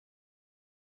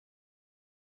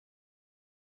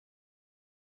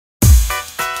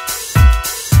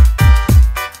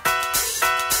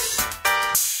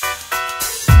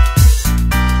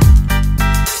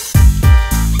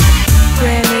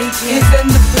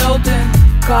building.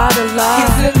 God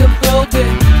alive. He's in the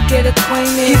building. Get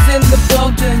acquainted. He's in the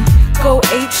building. Go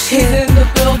H. He's in the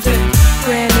building.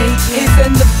 Grand H. He's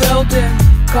in the building.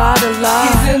 God alive.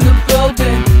 He's in the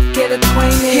building. Get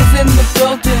acquainted. He's in the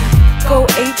building. Go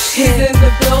H. He's in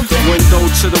the building. Window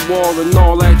to the wall and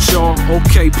all that, y'all.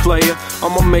 Okay, player,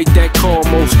 I'ma make that call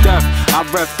most deaf. I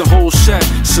rep the whole set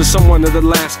since I'm one of the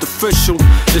last official.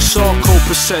 It's all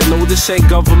co-percent. No, this ain't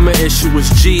government issue. It's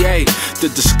GA, the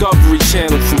Discovery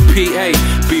Channel from PA.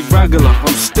 Be regular,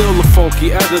 I'm still a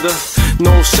funky editor.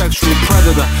 No sexual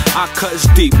predator. I cuts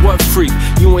deep. What freak?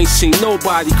 You ain't seen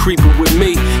nobody creeping with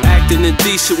me. Acting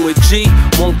indecent with G.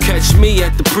 Won't catch me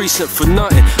at the precinct for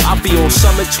nothing. I'll be on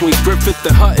Summit between Griffith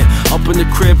and Hutton. Up in the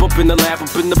crib, up in the lab,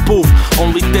 up in the booth.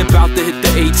 Only dip out to hit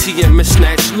the ATM and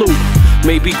snatch loot.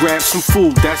 Maybe grab some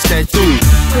food, that's that dude.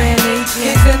 Grand H,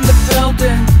 he's in the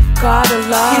building. God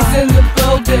alive. He's in the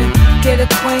building. Get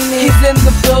acquainted. He's in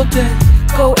the building.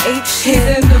 Go H, he's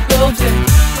in the building.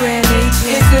 Grand H,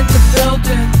 he's in the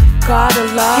building. God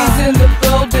alive. He's in the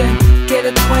building. Get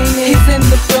acquainted. He's in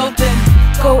the building.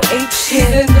 Go H, he's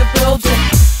in the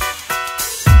building.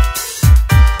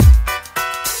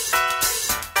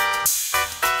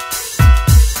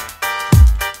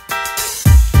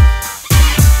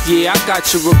 Yeah, I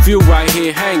got your review right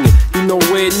here hanging. You know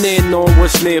where near, knowing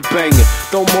what's near banging.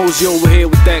 Don't mosey over here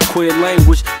with that queer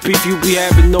language. Beef you be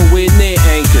having nowhere near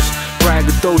anchors.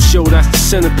 Braggadocio, that's the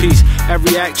centerpiece.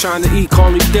 Every act trying to eat,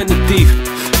 call me dinner thief.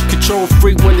 Control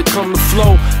freak when it come to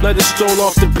flow. Let it stroll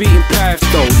off the beaten path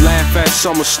though. Laugh at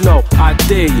summer snow, I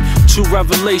dare you. Too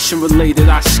revelation related,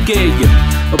 I scare you.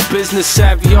 A business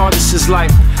savvy artist is like,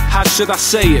 how should I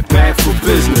say it? Bad for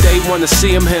business. They wanna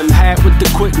see him hat with the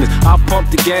quickness. I'll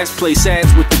pump the gas, place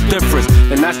ads with the difference.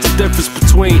 And that's the difference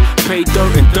between pay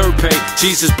dirt and dirt pay.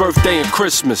 Jesus' birthday and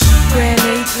Christmas. Grand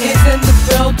H, he's in the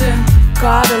building.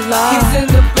 God alive. He's in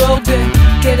the building.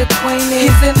 Get acquainted.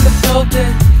 He's in the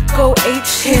building. Go H,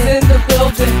 he's in the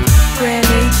building. Grand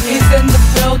H, he's in the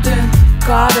building.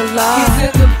 God alive. He's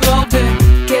in the building.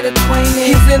 Get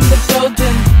acquainted. He's in the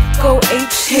building. Go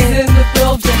H, he's in the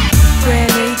building.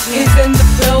 Grand H, he's in the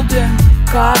building.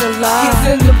 God alive.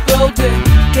 He's in the building.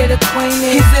 Get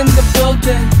acquainted. He's in the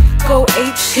building. Go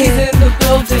H, he's in the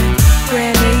building.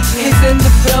 Grand H, he's in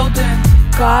the building.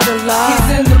 God alive.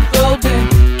 He's in the building.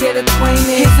 Get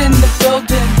acquainted. He's in the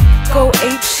building. Go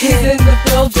H, he's in the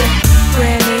building.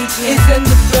 Grand H, he's in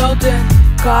the building.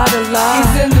 God alive.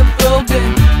 He's in the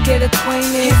building. Get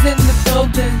acquainted. He's in the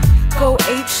building. Go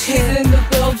H, he's in the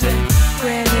building.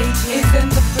 Grand H, he's in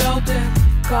the building.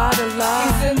 God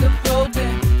alive. He's in the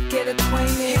building. Get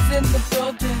acquainted. He's in the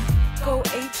building. Go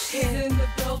H, he's in the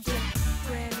building.